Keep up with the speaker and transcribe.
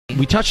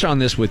We touched on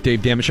this with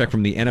Dave Damashek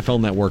from the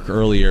NFL Network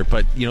earlier,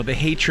 but, the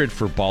hatred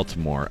for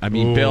Baltimore. I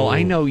mean, Bill,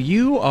 I know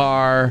you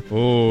are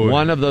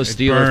one of those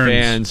Steeler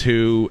fans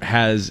who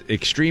has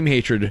extreme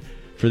hatred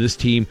for this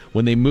team.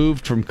 When they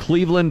moved from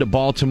Cleveland to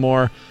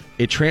Baltimore,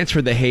 it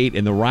transferred the hate,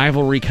 and the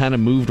rivalry kind of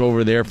moved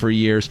over there for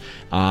years.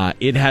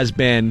 It has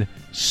been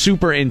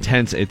super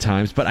intense at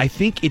times, but I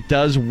think it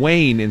does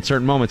wane in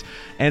certain moments.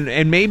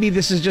 And maybe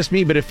this is just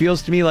me, but it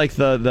feels to me like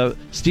the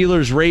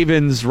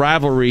Steelers-Ravens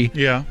rivalry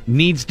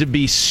needs to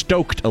be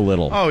stoked a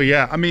little. Oh,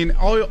 yeah. I mean,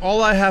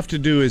 all I have to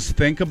do is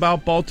think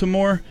about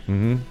Baltimore,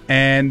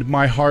 and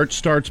my heart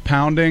starts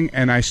pounding,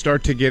 and I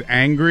start to get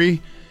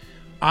angry.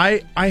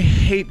 I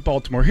hate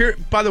Baltimore.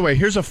 By the way,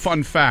 here's a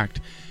fun fact.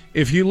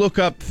 If you look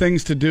up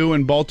things to do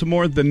in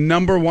Baltimore, the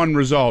number one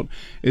result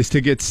is to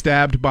get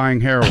stabbed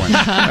buying heroin.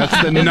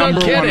 That's the number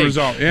one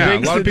result. Yeah, a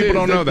lot of people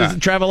don't know that. Does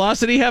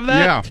Travelocity have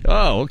that? Yeah.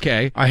 Oh,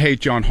 okay. I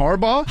hate John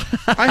Harbaugh.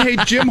 I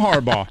hate Jim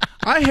Harbaugh.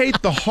 I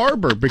hate the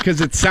harbor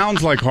because it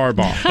sounds like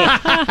Harbaugh.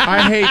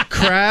 I hate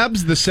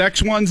crabs, the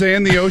sex ones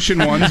and the ocean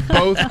ones.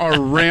 Both are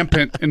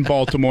rampant in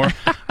Baltimore.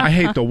 I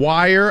hate the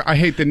Wire. I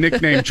hate the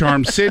nickname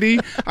Charm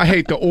City. I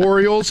hate the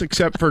Orioles,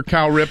 except for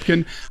Cal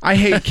Ripken. I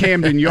hate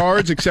Camden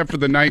Yards, except for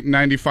the night in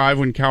 95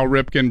 when Cal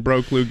Ripken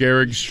broke Lou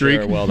Gehrig's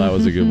streak. Sure, well, that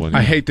was a good one.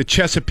 I hate the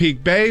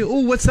Chesapeake Bay.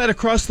 Ooh, what's that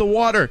across the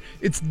water?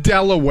 It's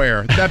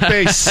Delaware. That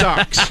bay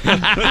sucks.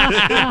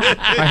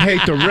 I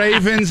hate the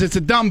Ravens. It's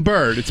a dumb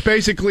bird. It's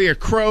basically a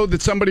crow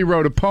that somebody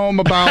wrote a poem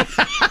about.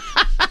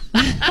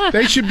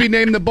 They should be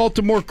named the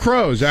Baltimore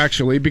Crows,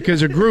 actually,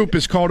 because a group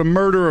is called A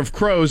Murder of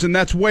Crows, and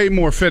that's way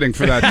more fitting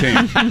for that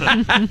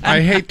team.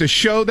 I hate the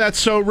show That's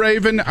So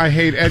Raven. I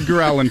hate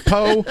Edgar Allan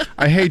Poe.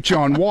 I hate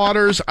John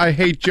Waters. I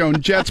hate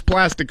Joan Jett's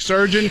plastic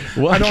surgeon.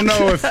 What? I don't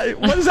know if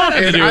what does that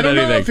have to do with I don't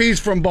know anything? if he's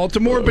from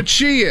Baltimore, but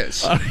she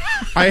is.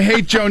 I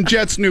hate Joan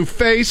Jett's new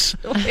face.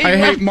 I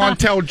hate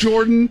Montel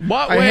Jordan.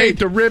 I hate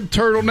the ribbed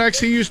turtlenecks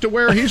he used to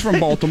wear. He's from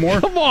Baltimore.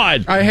 Come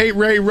on. I hate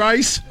Ray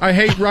Rice. I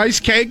hate rice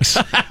cakes.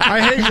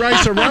 I hate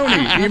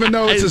Rice-A-Roni, even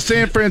though it's a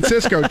San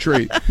Francisco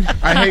treat.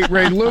 I hate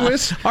Ray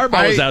Lewis.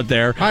 Harbaugh was out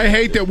there. I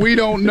hate that we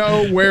don't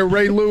know where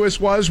Ray Lewis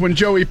was when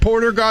Joey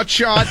Porter got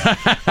shot.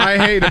 I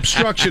hate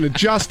obstruction of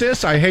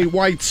justice. I hate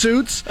white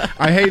suits.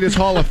 I hate his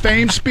Hall of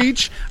Fame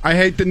speech. I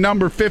hate the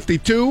number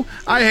 52.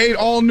 I hate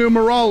all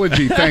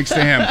numerology, thanks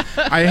to him.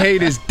 I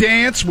hate his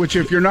dance, which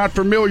if you're not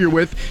familiar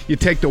with, you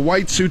take the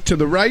white suit to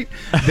the right,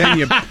 then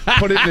you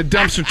put it in the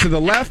dumpster to the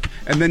left,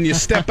 and then you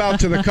step out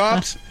to the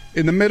cops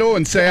in the middle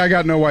and say, I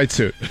got no white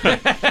suit.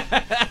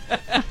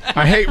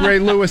 I hate Ray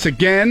Lewis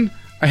again.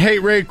 I hate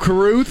Ray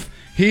Caruth.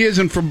 He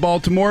isn't from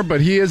Baltimore, but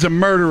he is a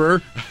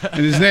murderer,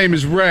 and his name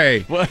is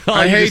Ray. Well,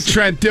 I hate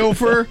Trent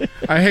Dilfer.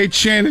 I hate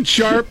Shannon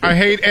Sharp. I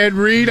hate Ed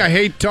Reed. I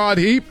hate Todd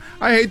Heap.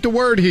 I hate the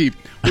word heap.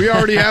 We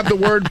already have the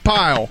word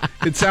pile.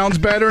 It sounds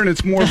better and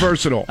it's more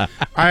versatile.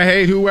 I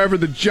hate whoever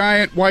the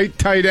giant white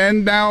tight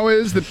end now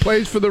is that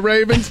plays for the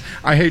Ravens.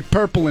 I hate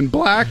purple and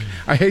black.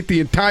 I hate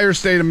the entire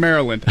state of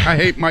Maryland. I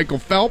hate Michael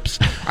Phelps.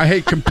 I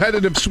hate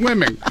competitive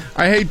swimming.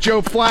 I hate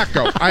Joe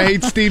Flacco. I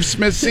hate Steve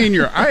Smith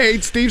Sr. I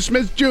hate Steve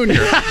Smith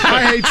Jr.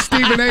 I hate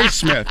Stephen A.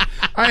 Smith.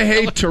 I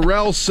hate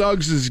Terrell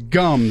Suggs'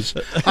 gums.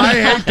 I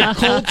hate the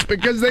Colts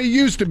because they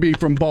used to be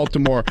from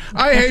Baltimore.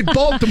 I hate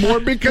Baltimore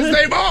because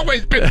they've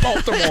always been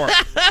Baltimore.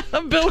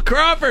 Bill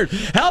Crawford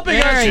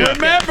helping us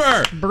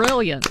remember.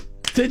 Brilliant.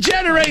 To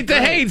generate the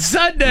hate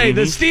Sunday,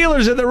 the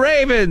Steelers and the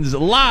Ravens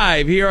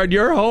live here on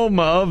your home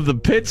of the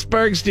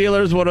Pittsburgh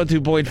Steelers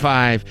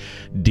 102.5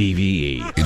 DVE.